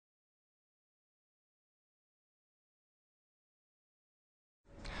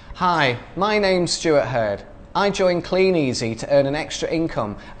Hi, my name's Stuart Hurd. I joined Clean Easy to earn an extra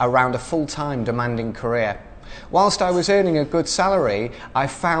income around a full-time demanding career. Whilst I was earning a good salary, I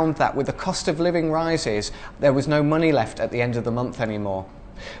found that with the cost of living rises, there was no money left at the end of the month anymore.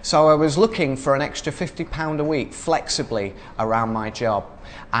 So I was looking for an extra £50 a week flexibly around my job.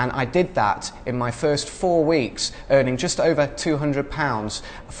 And I did that in my first 4 weeks, earning just over £200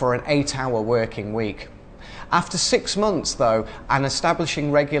 for an 8-hour working week. After 6 months though, and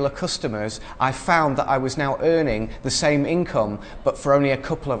establishing regular customers, I found that I was now earning the same income, but for only a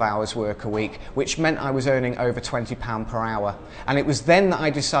couple of hours work a week, which meant I was earning over £20 per hour. And it was then that I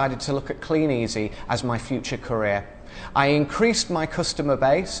decided to look at Clean Easy as my future career. I increased my customer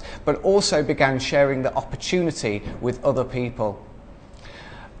base, but also began sharing the opportunity with other people.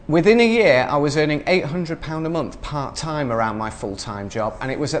 Within a year, I was earning £800 a month part-time around my full-time job, and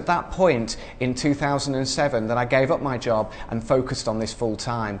it was at that point in 2007 that I gave up my job and focused on this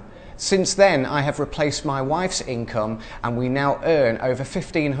full-time. Since then, I have replaced my wife's income, and we now earn over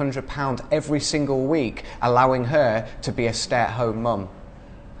 £1,500 every single week, allowing her to be a stay-at-home mum.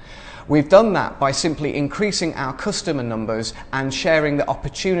 We've done that by simply increasing our customer numbers and sharing the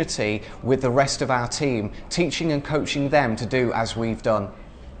opportunity with the rest of our team, teaching and coaching them to do as we've done.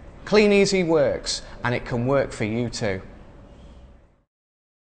 Clean Easy works, and it can work for you too.